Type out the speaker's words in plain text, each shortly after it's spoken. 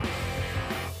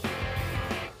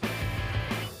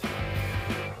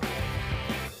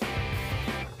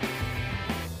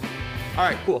All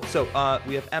right, cool. So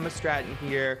we have Emma Stratton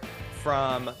here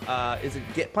from, is it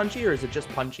Get Punchy or is it just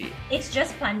Punchy? It's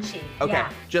just Punchy. Okay,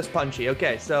 Yeah. just Punchy.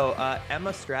 Okay, so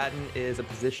Emma Stratton is a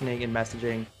positioning and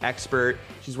messaging expert.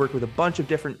 She's worked with a bunch of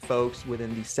different folks within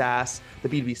the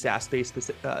B2B SaaS space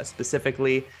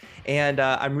specifically. And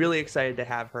I'm really excited to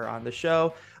have her on the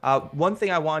show. One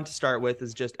thing I wanted to start with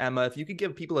is just, Emma, if you could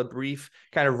give people a brief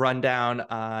kind of rundown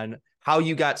on how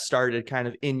you got started kind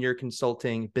of in your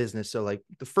consulting business. So like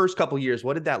the first couple of years,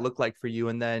 what did that look like for you?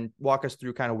 And then walk us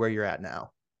through kind of where you're at now.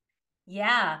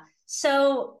 Yeah.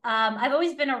 So I've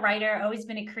always been a writer, always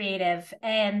been a creative.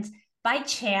 And by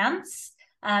chance,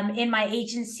 in my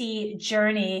agency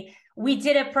journey, we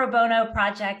did a pro bono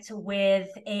project with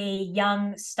a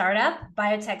young startup,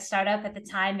 biotech startup at the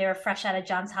time. They were fresh out of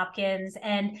Johns Hopkins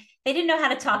and they didn't know how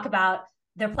to talk about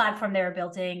their platform they were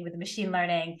building with machine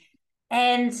learning.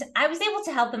 And I was able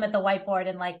to help them at the whiteboard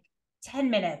in like 10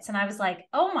 minutes. And I was like,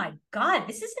 oh my God,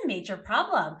 this is a major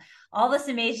problem. All this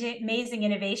amazing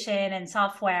innovation and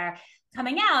software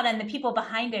coming out, and the people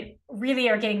behind it really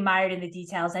are getting mired in the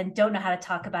details and don't know how to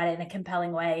talk about it in a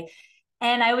compelling way.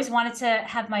 And I always wanted to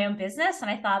have my own business. And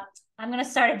I thought, I'm going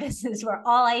to start a business where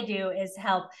all I do is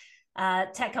help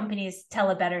tech companies tell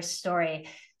a better story.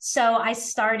 So I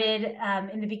started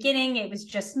in the beginning, it was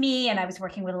just me, and I was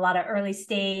working with a lot of early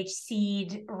stage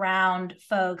seed round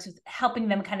folks, helping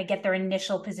them kind of get their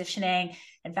initial positioning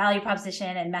and value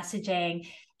proposition and messaging.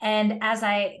 And as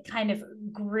I kind of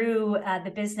grew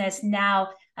the business, now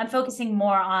I'm focusing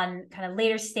more on kind of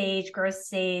later stage, growth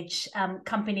stage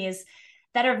companies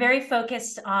that are very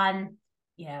focused on,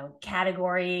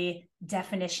 category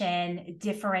definition,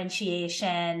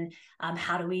 differentiation.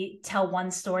 How do we tell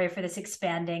one story for this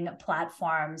expanding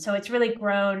platform? So it's really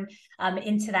grown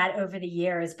into that over the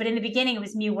years. But in the beginning, it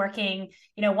was me working,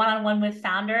 one-on-one with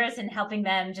founders and helping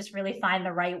them just really find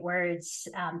the right words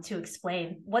to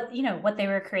explain what they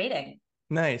were creating.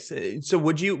 Nice. So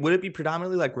would it be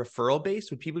predominantly like referral based?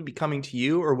 Would people be coming to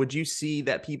you, or would you see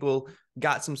that people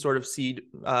got some sort of seed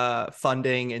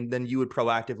funding and then you would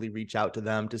proactively reach out to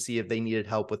them to see if they needed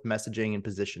help with messaging and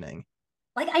positioning?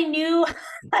 Like I knew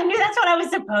that's what I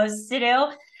was supposed to do.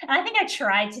 And I think I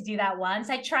tried to do that once.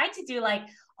 I tried to do like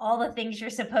all the things you're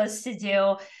supposed to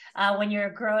do when you're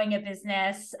growing a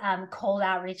business, cold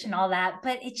outreach and all that.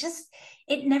 But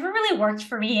it never really worked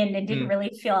for me, and it didn't really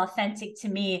feel authentic to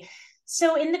me.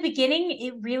 So in the beginning,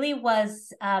 it really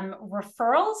was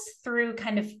referrals through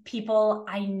kind of people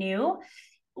I knew.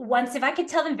 Once, if I could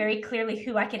tell them very clearly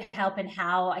who I could help and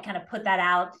how, I kind of put that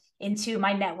out into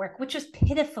my network, which was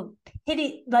pitiful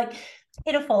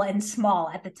and small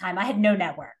at the time. I had no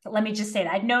network. Let me just say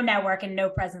that I had no network and no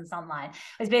presence online.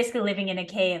 I was basically living in a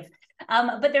cave.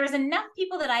 But there was enough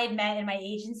people that I had met in my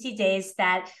agency days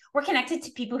that were connected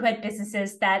to people who had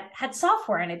businesses that had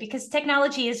software in it, because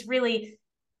technology is really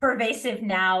pervasive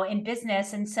now in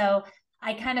business. And so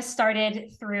I kind of started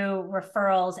through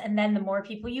referrals, and then the more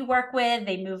people you work with,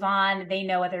 they move on, they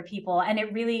know other people, and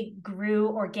it really grew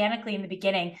organically in the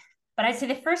beginning. But I'd say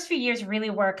the first few years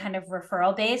really were kind of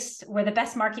referral based, where the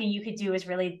best marketing you could do is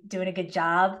really doing a good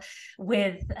job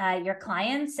with your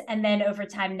clients. And then over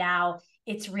time now,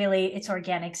 it's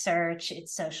organic search,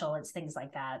 it's social, it's things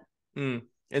like that. And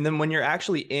then when you're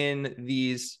actually in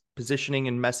these positioning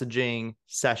and messaging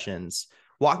sessions,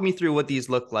 walk me through what these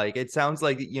look like. It sounds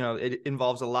like, it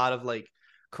involves a lot of like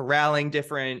corralling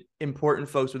different important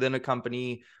folks within a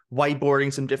company,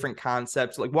 whiteboarding some different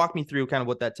concepts. Like walk me through kind of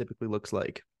what that typically looks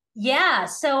like. Yeah,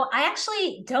 so I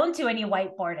actually don't do any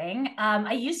whiteboarding.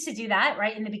 I used to do that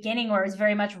right in the beginning, where it was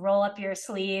very much roll up your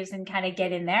sleeves and kind of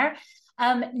get in there.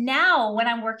 Now, when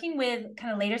I'm working with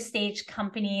kind of later stage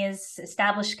companies,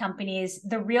 established companies,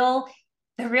 the real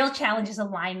challenge is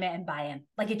alignment and buy-in.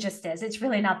 Like it just is. It's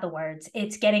really not the words.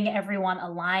 It's getting everyone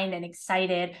aligned and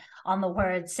excited on the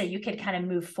words so you could kind of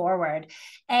move forward.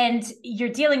 And you're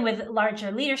dealing with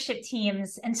larger leadership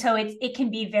teams. And so it can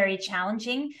be very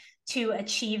challenging to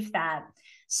achieve that.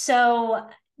 So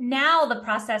now the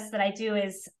process that I do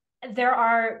is there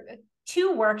are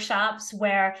 2 workshops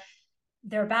where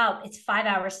it's 5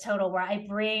 hours total, where I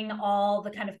bring all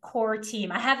the kind of core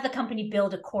team. I have the company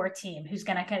build a core team who's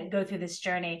going to kind of go through this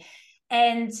journey.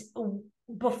 And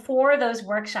before those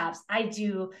workshops, I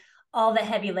do all the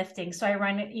heavy lifting. So I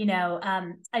run,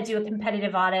 I do a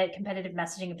competitive audit, competitive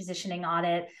messaging and positioning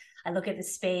audit. I look at the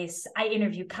space, I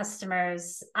interview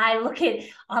customers, I look at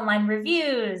online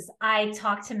reviews, I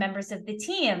talk to members of the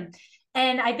team,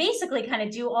 and I basically kind of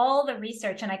do all the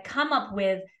research, and I come up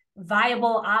with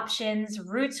viable options,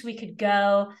 routes we could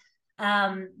go.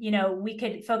 We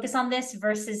could focus on this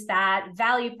versus that,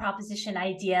 value proposition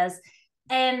ideas.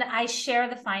 And I share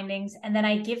the findings, and then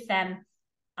I give them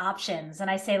options and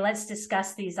I say, let's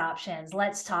discuss these options.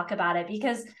 Let's talk about it.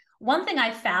 Because one thing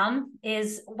I found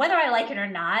is whether I like it or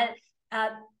not,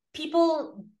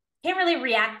 people can't really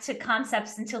react to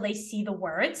concepts until they see the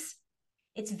words.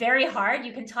 It's very hard.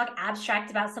 You can talk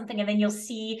abstract about something and then you'll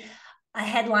see a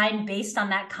headline based on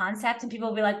that concept and people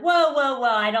will be like, whoa, whoa,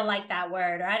 whoa, I don't like that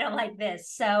word, or I don't like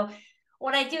this. So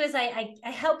what I do is I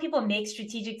help people make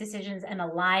strategic decisions and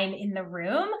align in the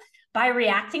room by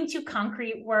reacting to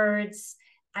concrete words,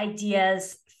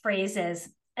 ideas, phrases.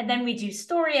 And then we do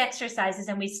story exercises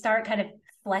and we start kind of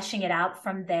fleshing it out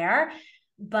from there.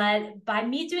 But by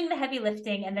me doing the heavy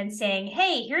lifting and then saying,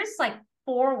 hey, here's like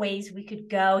 4 ways we could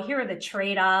go. Here are the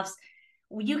trade-offs.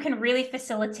 You can really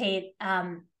facilitate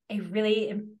a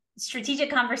really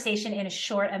strategic conversation in a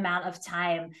short amount of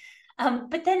time.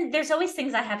 But then there's always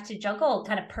things I have to juggle,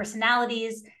 kind of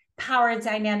personalities, power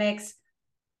dynamics.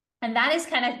 And that is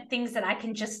kind of things that I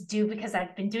can just do because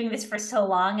I've been doing this for so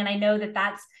long. And I know that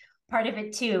that's part of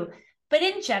it too. But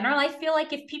in general, I feel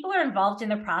like if people are involved in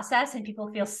the process and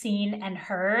people feel seen and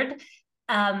heard,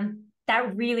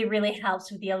 that really, really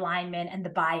helps with the alignment and the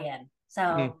buy-in.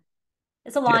 So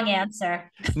it's a long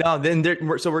answer. No, then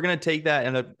so we're going to take that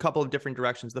in a couple of different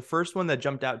directions. The first one that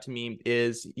jumped out to me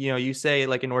is, you say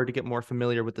like in order to get more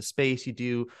familiar with the space, you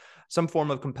do some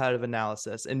form of competitive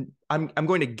analysis. And I'm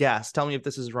going to guess, tell me if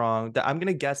this is wrong, that I'm going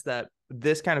to guess that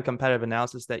this kind of competitive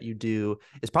analysis that you do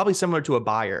is probably similar to a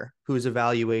buyer who is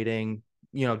evaluating,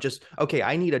 just, okay,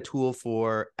 I need a tool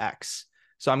for X.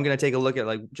 So I'm going to take a look at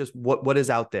like just what is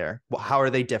out there. How are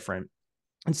they different?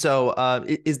 And so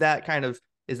is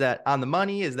that on the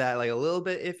money? Is that like a little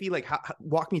bit iffy? Like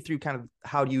walk me through kind of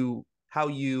how you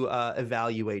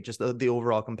evaluate just the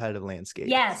overall competitive landscape.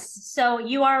 Yes. So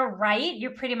you are right.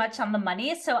 You're pretty much on the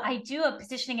money. So I do a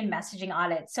positioning and messaging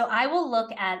audit. So I will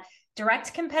look at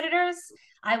direct competitors.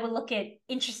 I will look at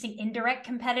interesting indirect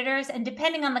competitors. And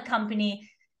depending on the company,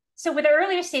 so with the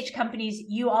earlier stage companies,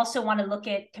 you also want to look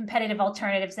at competitive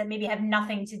alternatives that maybe have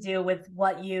nothing to do with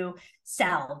what you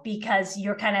sell because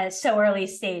you're kind of so early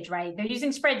stage, right? They're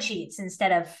using spreadsheets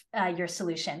instead of your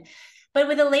solution. But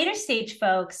with the later stage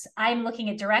folks, I'm looking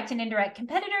at direct and indirect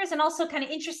competitors and also kind of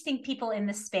interesting people in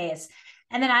the space.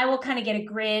 And then I will kind of get a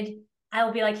grid. I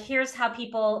will be like, here's how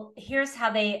the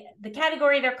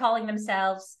category they're calling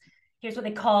themselves. Here's what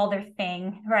they call their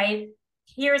thing, right?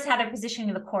 Here's how they're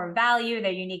positioning the core value,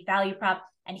 their unique value prop,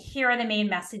 and here are the main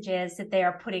messages that they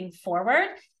are putting forward.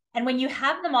 And when you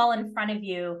have them all in front of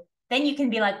you, then you can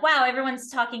be like, wow, everyone's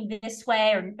talking this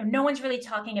way, or no one's really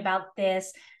talking about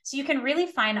this. So you can really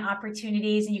find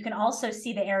opportunities, and you can also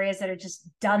see the areas that are just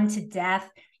done to death.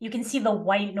 You can see the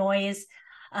white noise.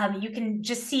 You can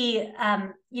just see,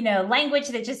 language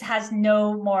that just has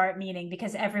no more meaning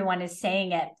because everyone is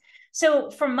saying it.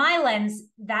 So from my lens,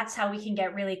 that's how we can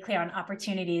get really clear on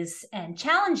opportunities and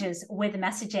challenges with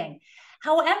messaging.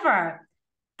 However,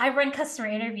 I run customer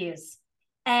interviews.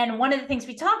 And one of the things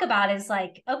we talk about is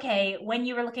like, okay, when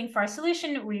you were looking for a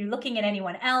solution, were you looking at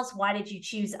anyone else? Why did you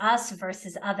choose us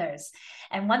versus others?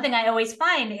 And one thing I always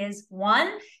find is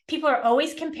people are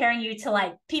always comparing you to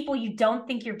like people you don't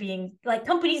think you're being like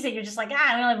companies that you're just like,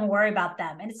 I don't even worry about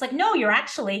them. And it's like, no,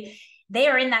 they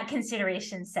are in that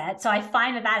consideration set. So I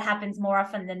find that happens more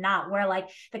often than not, where like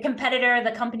the competitor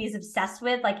the company is obsessed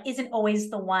with, like isn't always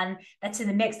the one that's in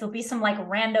the mix. There'll be some like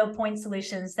rando point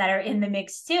solutions that are in the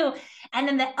mix too. And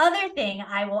then the other thing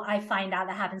I find out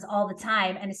that happens all the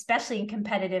time, and especially in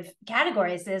competitive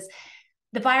categories, is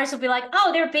the buyers will be like,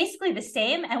 oh, they're basically the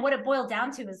same. And what it boiled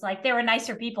down to is like, they were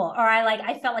nicer people, or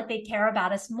I felt like they care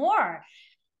about us more.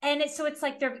 And so it's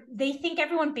like they think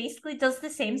everyone basically does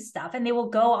the same stuff, and they will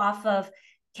go off of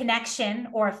connection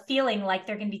or feeling like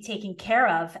they're going to be taken care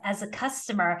of as a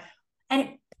customer. And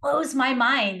it blows my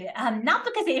mind, not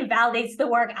because it invalidates the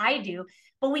work I do,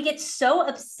 but we get so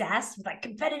obsessed with like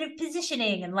competitive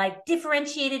positioning and like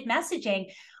differentiated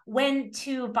messaging when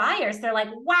to buyers, they're like,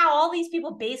 wow, all these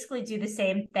people basically do the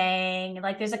same thing.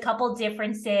 Like there's a couple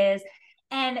differences.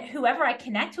 And whoever I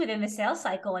connect with in the sales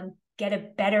cycle and get a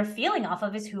better feeling off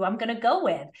of is who I'm going to go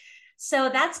with. So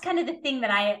that's kind of the thing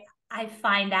that I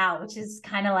find out, which is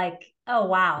kind of like, oh,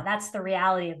 wow, that's the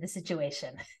reality of the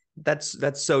situation. That's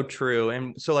so true.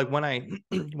 And so like when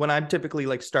I'm typically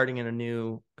like starting in a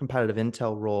new competitive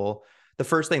intel role, the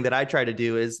first thing that I try to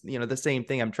do is, the same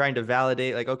thing. I'm trying to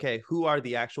validate like, okay, who are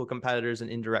the actual competitors and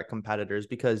indirect competitors?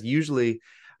 Because usually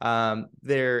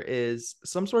there is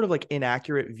some sort of like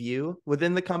inaccurate view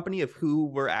within the company of who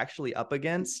we're actually up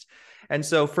against. And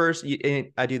so first,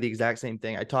 I do the exact same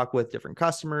thing. I talk with different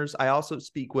customers. I also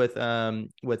speak with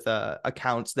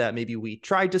accounts that maybe we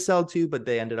tried to sell to, but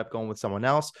they ended up going with someone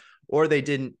else. or they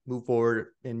didn't move forward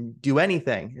and do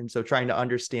anything. And so trying to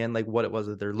understand like what it was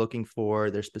that they're looking for,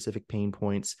 their specific pain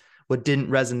points, what didn't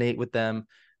resonate with them,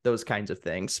 those kinds of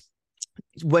things.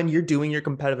 When you're doing your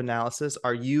competitive analysis,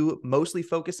 are you mostly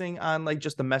focusing on like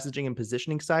just the messaging and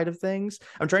positioning side of things?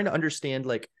 I'm trying to understand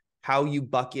like how you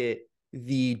bucket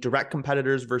the direct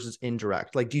competitors versus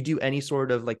indirect. Like, do you do any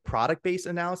sort of like product based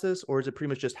analysis, or is it pretty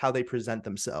much just how they present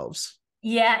themselves?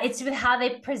 Yeah, it's with how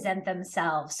they present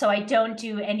themselves. So I don't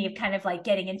do any of kind of like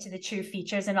getting into the true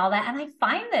features and all that. And I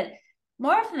find that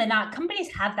more often than not, companies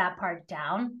have that part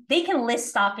down. They can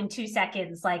list off in 2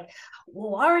 seconds, like,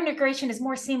 well, our integration is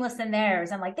more seamless than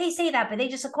theirs. And like they say that, but they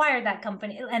just acquired that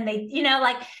company. And they,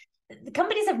 like the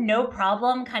companies have no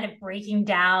problem kind of breaking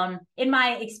down, in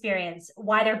my experience,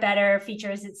 why they're better,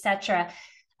 features, etc.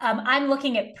 I'm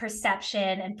looking at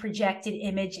perception and projected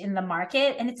image in the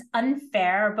market, and it's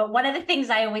unfair. But one of the things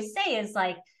I always say is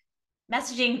like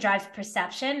messaging drives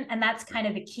perception, and that's kind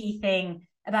of the key thing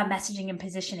about messaging and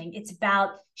positioning. It's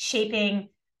about shaping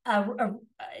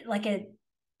like an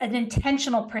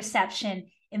intentional perception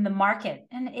in the market,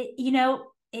 and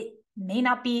it may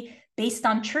not be based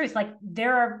on truth. Like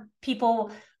there are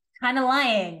people kind of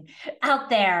lying out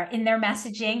there in their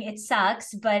messaging. It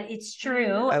sucks, but it's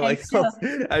true. I And like, so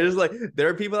I just like, there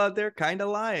are people out there kind of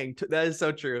lying. That is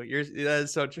so true. That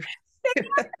is so true.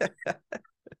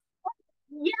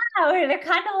 yeah, they're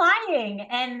kind of lying.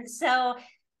 And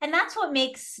that's what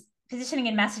makes positioning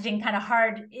and messaging kind of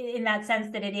hard in that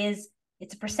sense that it's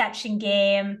a perception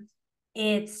game.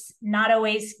 It's not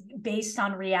always based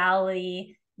on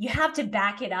reality. You have to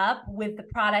back it up with the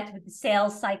product, with the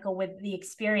sales cycle, with the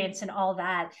experience and all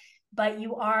that. But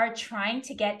you are trying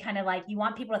to get kind of like, you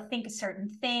want people to think a certain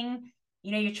thing.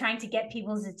 You're trying to get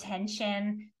people's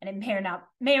attention, and it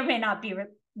may or may not be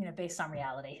based on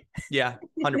reality. Yeah,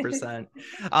 100%.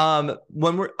 I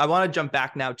want to jump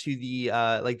back now to the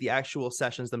like the actual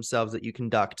sessions themselves that you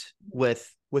conduct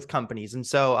with companies. And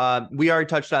so we already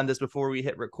touched on this before we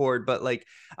hit record, but like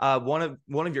one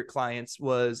of your clients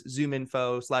was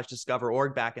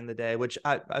ZoomInfo/Discover.org back in the day, which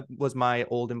I was my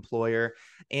old employer.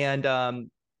 And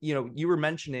you were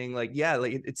mentioning like, yeah,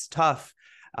 like it's tough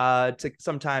to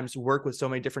sometimes work with so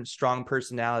many different strong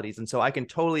personalities. And so I can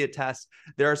totally attest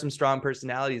there are some strong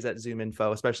personalities at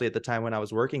ZoomInfo, especially at the time when I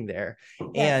was working there.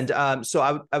 Yes. And so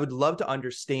I would love to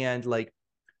understand, like,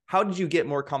 how did you get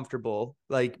more comfortable,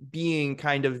 like being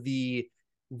kind of the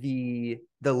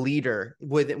leader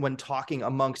when talking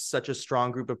amongst such a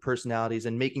strong group of personalities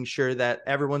and making sure that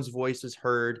everyone's voice is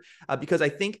heard? Because I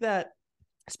think that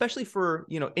especially for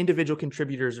individual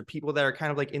contributors or people that are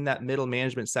kind of like in that middle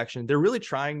management section, they're really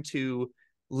trying to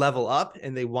level up,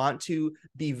 and they want to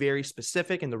be very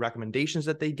specific in the recommendations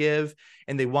that they give,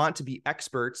 and they want to be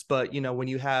experts. But when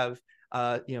you have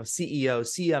CEO,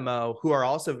 CMO who are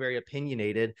also very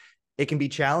opinionated, it can be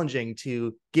challenging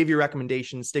to give your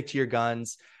recommendations, stick to your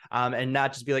guns, and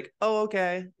not just be like, oh,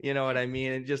 okay, you know what I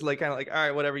mean? And just like kind of like, all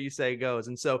right, whatever you say goes.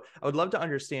 And so I would love to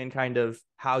understand kind of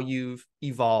how you've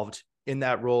evolved in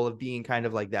that role of being kind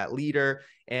of like that leader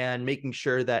and making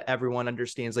sure that everyone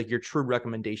understands like your true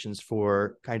recommendations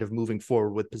for kind of moving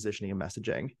forward with positioning and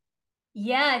messaging.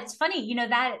 Yeah, it's funny,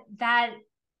 that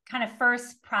kind of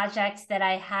first project that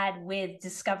I had with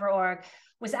Discover.org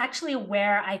was actually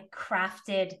where I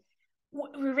crafted,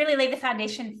 we really laid the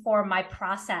foundation for my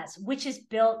process, which is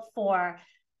built for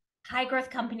high growth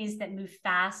companies that move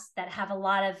fast, that have a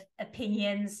lot of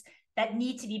opinions, that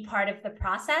need to be part of the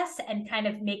process and kind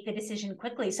of make the decision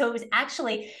quickly. So it was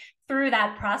actually through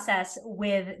that process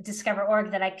with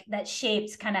Discover.org that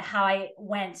shaped kind of how I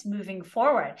went moving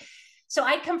forward. So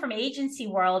I'd come from agency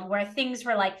world where things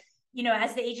were like,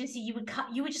 as the agency, you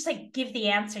would just like give the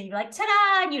answer. You'd be like,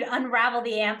 ta-da, and you'd unravel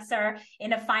the answer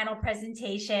in a final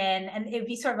presentation. And it'd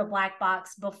be sort of a black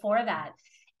box before that.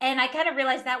 And I kind of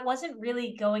realized that wasn't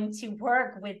really going to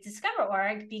work with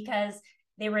Discover.org because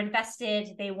they were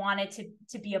invested, they wanted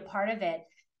to be a part of it.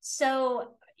 So,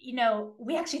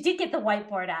 we actually did get the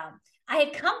whiteboard out. I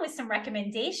had come with some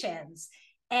recommendations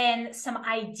and some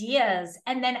ideas.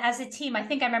 And then as a team, I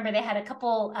think I remember they had a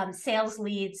couple sales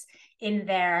leads in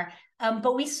there.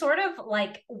 But we sort of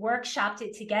like workshopped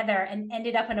it together and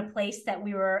ended up in a place that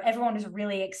everyone was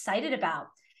really excited about.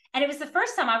 And it was the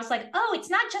first time I was like, oh, it's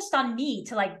not just on me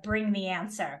to like bring the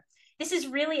answer. This is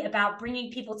really about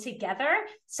bringing people together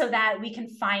so that we can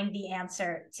find the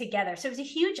answer together. So it was a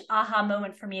huge aha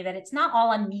moment for me that it's not all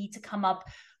on me to come up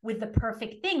with the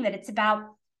perfect thing, that it's about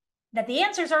that the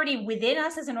answer is already within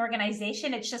us as an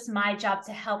organization. It's just my job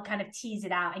to help kind of tease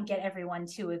it out and get everyone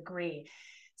to agree.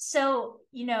 So,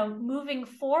 moving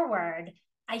forward,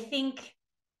 I think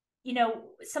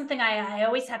something I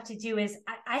always have to do is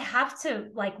I have to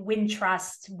like win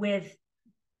trust with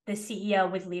the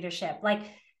CEO, with leadership. Like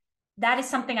that is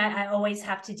something I always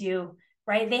have to do,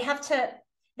 right? They have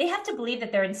to believe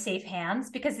that they're in safe hands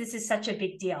because this is such a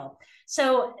big deal.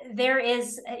 So there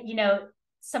is,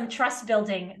 some trust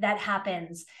building that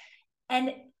happens.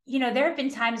 And, there have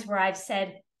been times where I've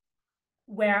said,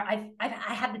 where I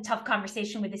had the tough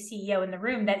conversation with the CEO in the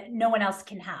room that no one else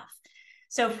can have.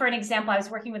 So for an example, I was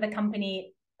working with a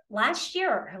company last year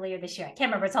or earlier this year. I can't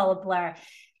remember. It's all a blur.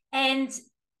 And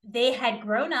they had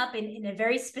grown up in a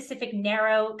very specific,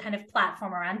 narrow kind of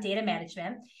platform around data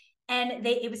management. And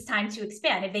it was time to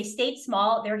expand. If they stayed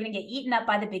small, they were going to get eaten up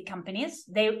by the big companies.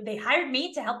 They hired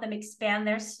me to help them expand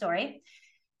their story.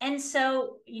 And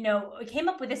so, we came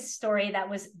up with this story that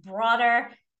was broader,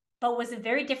 but was a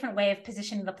very different way of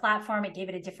positioning the platform. It gave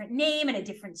it a different name and a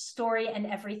different story and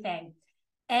everything.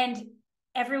 And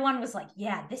everyone was like,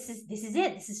 yeah, this is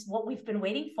it. This is what we've been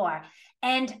waiting for.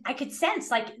 And I could sense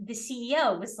like the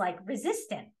CEO was like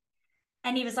resistant.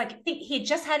 And he was like, he had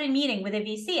just had a meeting with a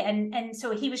VC. And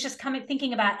so he was just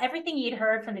thinking about everything he had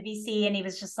heard from the VC. And he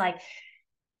was just like,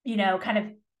 kind of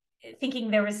thinking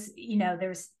there was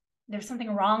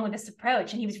something wrong with this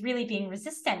approach. And he was really being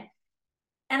resistant.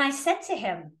 And I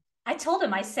told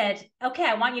him, I said, okay,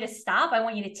 I want you to stop. I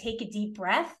want you to take a deep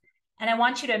breath. And I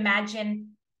want you to imagine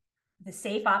the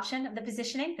safe option of the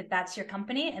positioning, that's your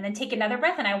company. And then take another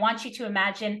breath. And I want you to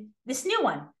imagine this new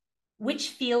one, which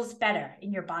feels better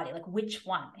in your body, like which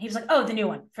one? He was like, oh, the new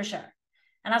one for sure.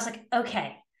 And I was like,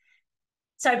 okay.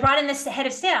 So I brought in this head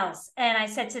of sales and I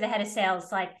said to the head of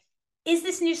sales, like, is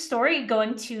this new story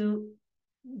going to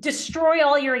destroy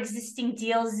all your existing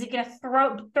deals? Is it going to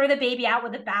throw the baby out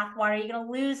with the bathwater? Are you going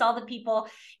to lose all the people,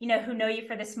 who know you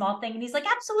for this small thing? And he's like,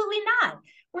 absolutely not.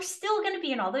 We're still going to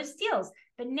be in all those deals,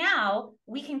 but now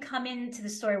we can come into the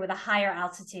story with a higher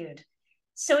altitude.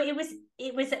 So it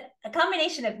was a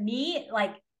combination of me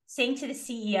like saying to the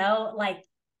CEO, like,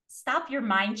 stop your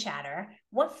mind chatter,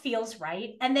 what feels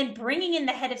right? And then bringing in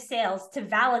the head of sales to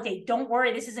validate, don't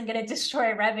worry, this isn't going to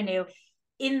destroy revenue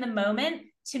in the moment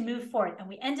to move forward. And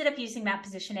we ended up using that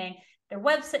positioning, their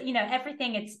website,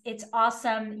 everything. It's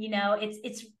awesome.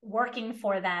 It's working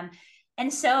for them.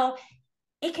 And so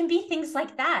it can be things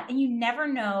like that. And you never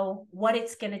know what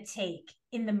it's going to take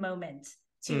in the moment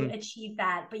to achieve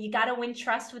that. But you got to win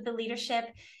trust with the leadership,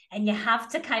 and you have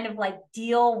to kind of like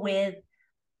deal with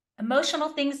emotional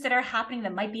things that are happening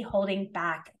that might be holding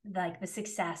back like the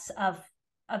success of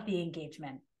the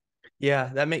engagement. Yeah,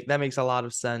 that makes a lot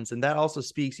of sense. And that also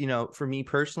speaks, for me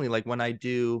personally, like when I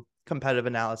do competitive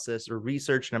analysis or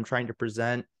research and I'm trying to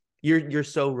present, you're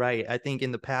so right. I think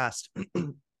in the past,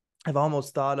 I've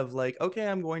almost thought of like, okay,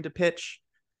 I'm going to pitch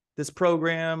this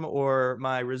program or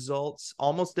my results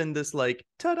almost in this like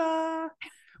ta-da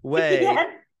way. Yeah.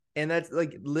 And that's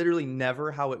like literally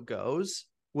never how it goes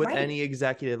with Right. any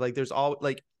executive. Like there's all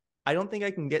like, I don't think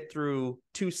I can get through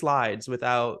 2 slides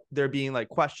without there being like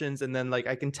questions. And then like,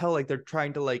 I can tell like they're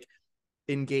trying to like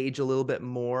engage a little bit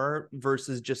more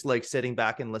versus just like sitting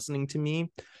back and listening to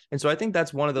me. And so I think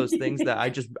that's one of those things that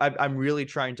I'm really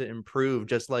trying to improve,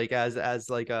 just like as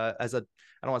like as a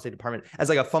I don't want to say department, as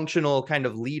like a functional kind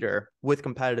of leader with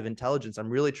competitive intelligence. I'm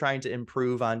really trying to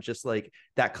improve on just like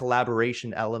that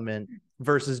collaboration element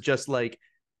versus just like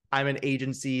I'm an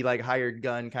agency like hired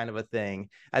gun kind of a thing.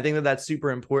 I think that that's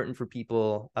super important for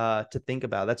people to think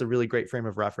about. That's a really great frame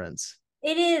of reference.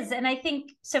 It is. And I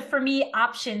think, so for me,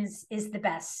 options is the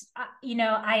best.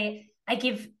 I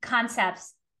give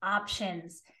concepts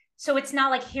options. So it's not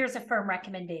like, here's a firm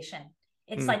recommendation.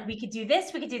 It's like, we could do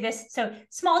this, we could do this. So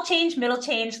small change, middle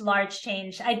change, large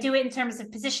change. I do it in terms of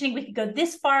positioning. We could go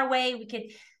this far away. We could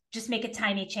just make a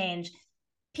tiny change.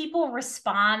 People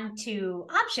respond to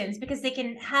options because they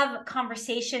can have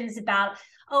conversations about,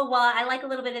 oh, well, I like a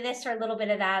little bit of this or a little bit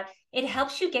of that. It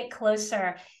helps you get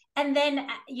closer. And then,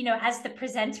 as the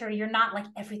presenter, you're not like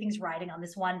everything's riding on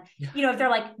this one. If they're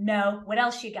like, no, what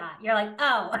else you got? You're like,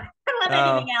 oh, I don't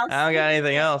have anything else. I don't got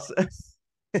anything else.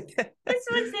 This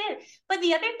was it. But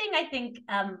the other thing I think,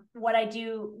 what I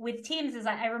do with teams is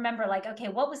I remember like, okay,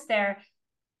 what was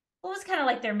kind of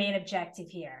like their main objective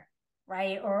here,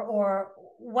 right? Or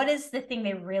what is the thing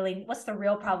what's the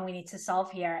real problem we need to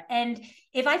solve here? And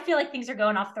if I feel like things are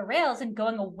going off the rails and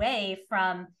going away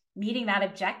from meeting that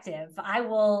objective, I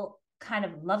will kind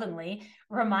of lovingly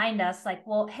remind us like,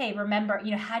 well, hey, remember,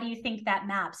 how do you think that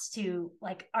maps to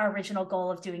like our original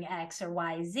goal of doing X or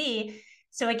Y, Z?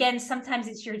 So again, sometimes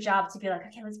it's your job to be like,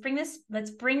 okay, let's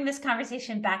bring this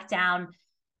conversation back down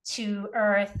to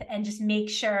earth and just make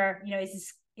sure,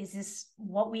 is is this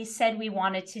what we said we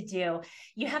wanted to do?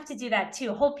 You have to do that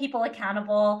too. Hold people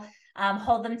accountable,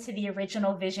 hold them to the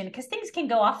original vision, because things can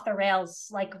go off the rails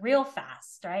like real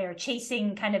fast, right? Or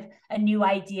chasing kind of a new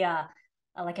idea,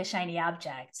 like a shiny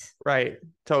object. Right.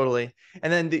 Totally.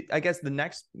 And then I guess the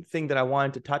next thing that I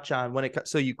wanted to touch on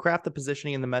so you craft the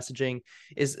positioning and the messaging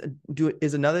is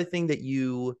another thing that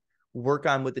you work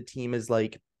on with the team is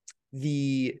like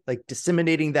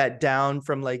disseminating that down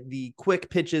from like the quick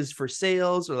pitches for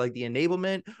sales or like the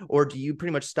enablement, or do you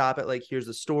pretty much stop at like, here's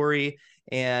a story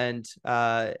and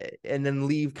then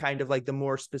leave kind of like the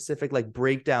more specific like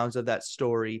breakdowns of that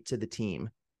story to the team?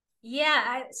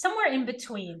 Yeah, somewhere in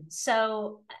between.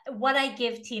 So what I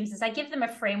give teams is I give them a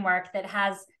framework that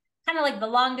has kind of like the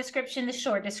long description, the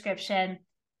short description,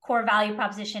 core value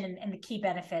proposition, and the key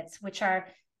benefits, which are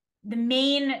the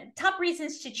main top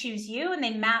reasons to choose you. And they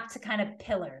map to kind of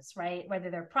pillars, right? Whether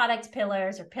they're product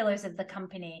pillars or pillars of the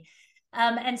company.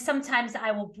 And sometimes I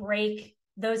will break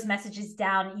those messages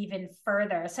down even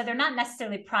further. So they're not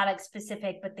necessarily product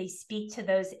specific, but they speak to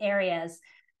those areas.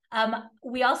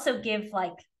 We also give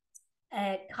like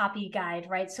a copy guide,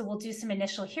 right? So we'll do some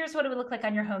initial, here's what it would look like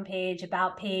on your homepage,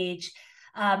 about page,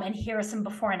 and here are some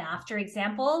before and after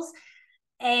examples.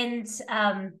 And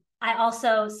I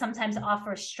also sometimes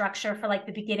offer structure for like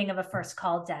the beginning of a first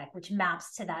call deck, which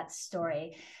maps to that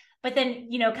story. But then,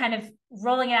 kind of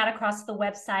rolling it out across the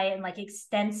website and like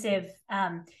extensive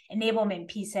enablement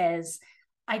pieces,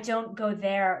 I don't go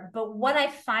there. But what I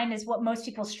find is what most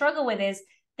people struggle with is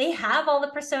they have all the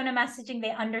persona messaging, they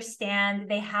understand,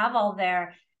 they have all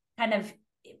their kind of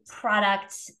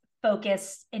product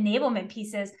focused enablement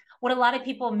pieces. What a lot of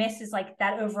people miss is like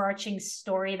that overarching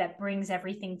story that brings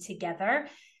everything together.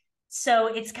 So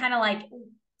it's kind of like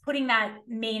putting that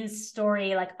main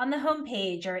story like on the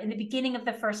homepage or in the beginning of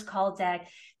the first call deck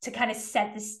to kind of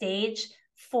set the stage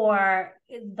for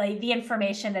like the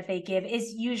information that they give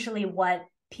is usually what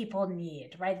people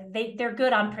need, right? They're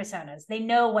good on personas. They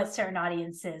know what certain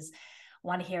audiences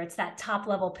want to hear. It's that top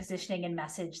level positioning and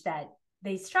message that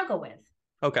they struggle with.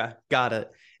 Okay, got it.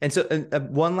 And so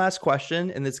one last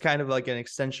question, and it's kind of like an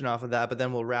extension off of that, but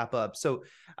then we'll wrap up. So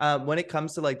when it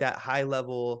comes to like that high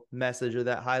level message or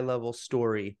that high level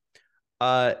story,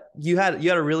 you had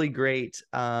a really great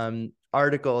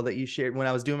article that you shared. When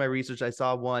I was doing my research, I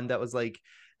saw one that was like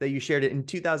that you shared it in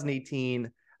 2018.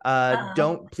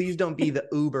 Please don't be the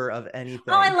Uber of anything.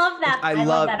 Oh, I love that. I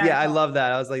love that yeah, I article. love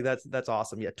that. I was like, that's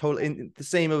awesome. Yeah, totally. And the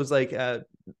same, it was like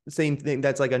same thing.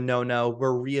 That's like a no.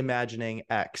 We're reimagining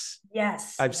X.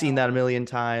 Yes. I've seen that a million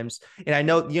times. And I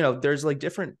know, there's like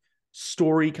different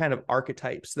story kind of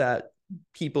archetypes that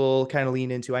people kind of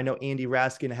lean into. I know Andy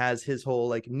Raskin has his whole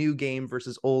like new game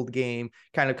versus old game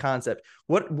kind of concept.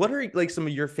 What are like some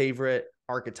of your favorite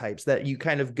archetypes that you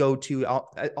kind of go to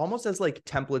almost as like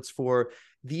templates for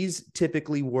these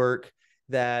typically work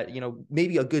that,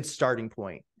 maybe a good starting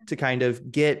point to kind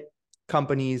of get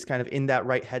companies kind of in that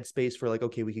right headspace for like,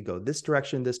 okay, we could go this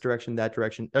direction, that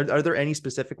direction. Are there any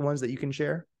specific ones that you can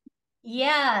share?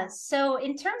 Yeah. So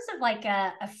in terms of like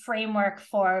a framework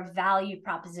for value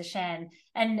proposition,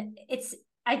 and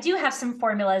I do have some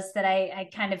formulas that I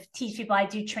kind of teach people. I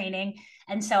do training.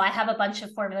 And so I have a bunch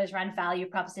of formulas around value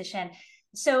proposition.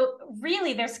 So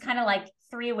really there's kind of like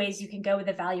three ways you can go with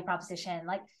a value proposition.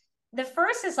 Like the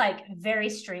first is like very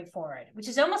straightforward, which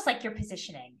is almost like your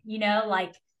positioning,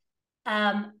 like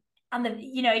on the,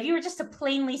 if you were just to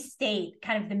plainly state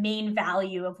kind of the main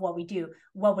value of what we do,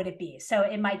 what would it be? So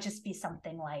it might just be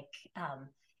something like,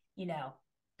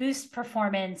 boost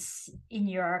performance in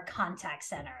your contact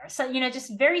center. So,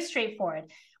 just very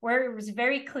straightforward, where it was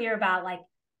very clear about like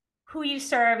who you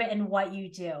serve and what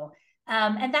you do.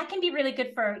 And that can be really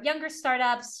good for younger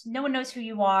startups. No one knows who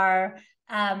you are.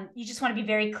 You just want to be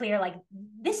very clear, like,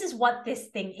 this is what this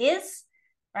thing is,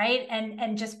 right?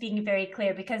 And just being very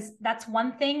clear, because that's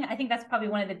one thing. I think that's probably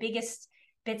one of the biggest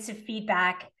bits of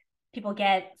feedback people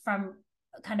get from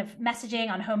kind of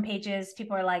messaging on homepages.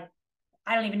 People are like,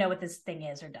 I don't even know what this thing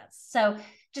is or does. So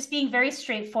just being very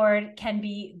straightforward can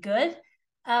be good.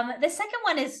 The second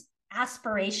one is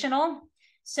aspirational.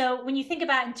 So when you think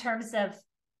about in terms of,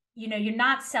 you're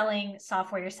not selling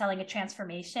software, you're selling a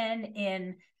transformation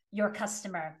in your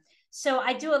customer. So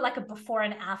I do it like a before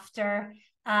and after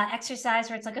exercise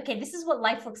where it's like, okay, this is what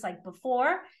life looks like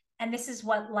before, and this is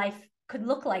what life could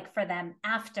look like for them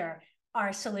after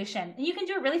our solution. And you can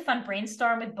do a really fun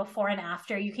brainstorm with before and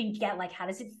after. You can get like, how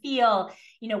does it feel?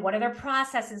 What are their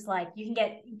processes like? You can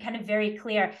get kind of very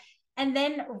clear. And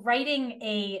then writing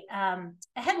a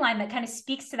headline that kind of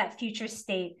speaks to that future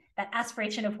state, that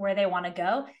aspiration of where they want to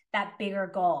go, that bigger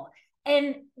goal.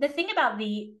 And the thing about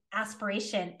the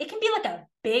aspiration, it can be like a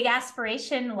big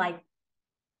aspiration, like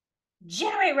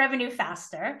generate revenue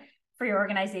faster for your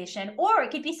organization, or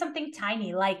it could be something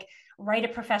tiny, like write a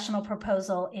professional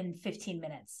proposal in 15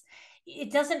 minutes.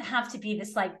 It doesn't have to be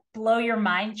this like blow your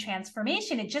mind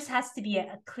transformation. It just has to be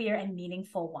a clear and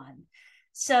meaningful one.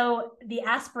 So the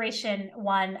aspiration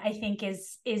one, I think,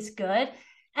 is good.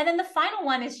 And then the final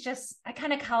one is just, I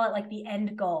kind of call it like the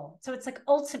end goal. So it's like,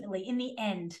 ultimately, in the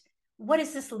end, what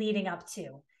is this leading up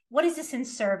to? What is this in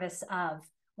service of?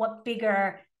 What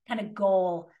bigger kind of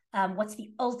goal? What's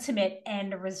the ultimate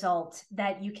end result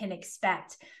that you can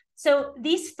expect? So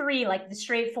these three, like the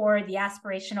straightforward, the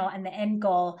aspirational, and the end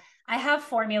goal, I have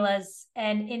formulas.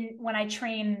 And when I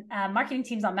train marketing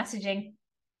teams on messaging,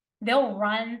 they'll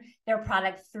run their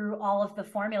product through all of the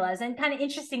formulas. And kind of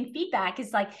interesting feedback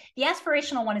is like the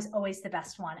aspirational one is always the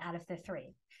best one out of the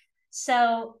three.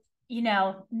 So,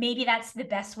 maybe that's the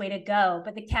best way to go.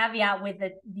 But the caveat with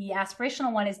the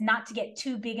aspirational one is not to get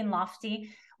too big and lofty,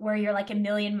 where you're like a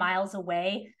million miles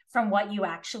away from what you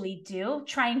actually do.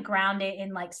 Try and ground it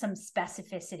in like some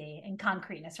specificity and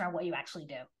concreteness around what you actually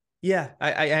do. Yeah,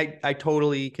 I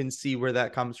totally can see where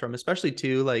that comes from, especially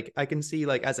too, like I can see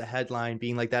like as a headline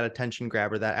being like that attention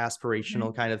grabber, that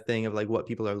aspirational kind of thing of like what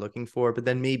people are looking for, but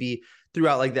then maybe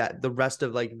throughout like that, the rest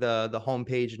of like the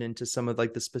homepage and into some of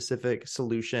like the specific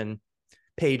solution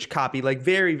page copy, like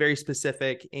very, very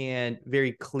specific and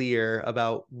very clear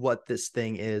about what this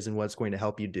thing is and what it's going to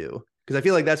help you do. Because I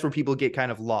feel like that's where people get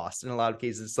kind of lost in a lot of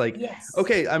cases. It's like, yes,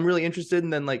 okay, I'm really interested.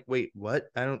 And then like, wait, what?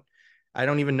 I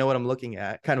don't even know what I'm looking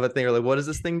at, kind of a thing. Or like, what does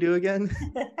this thing do again?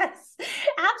 Yes,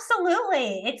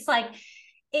 absolutely. It's like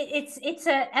it's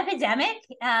an epidemic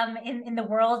in the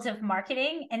world of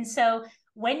marketing. And so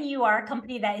when you are a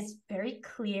company that is very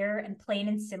clear and plain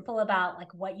and simple about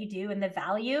like what you do and the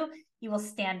value, you will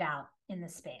stand out in the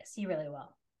space. You really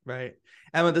will. Right.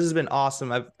 Emma, this has been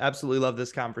awesome. I've absolutely loved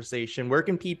this conversation. Where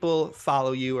can people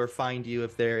follow you or find you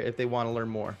if they want to learn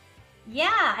more?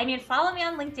 Yeah, I mean, follow me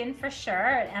on LinkedIn for sure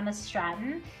at Emma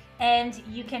Stratton. And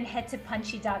you can head to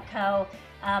punchy.co,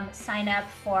 sign up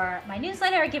for my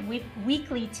newsletter. I give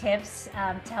weekly tips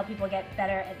to help people get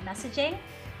better at messaging.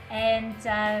 And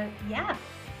yeah,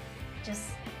 just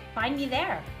find me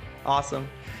there. Awesome.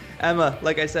 Emma,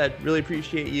 like I said, really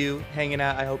appreciate you hanging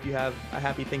out. I hope you have a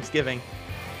happy Thanksgiving.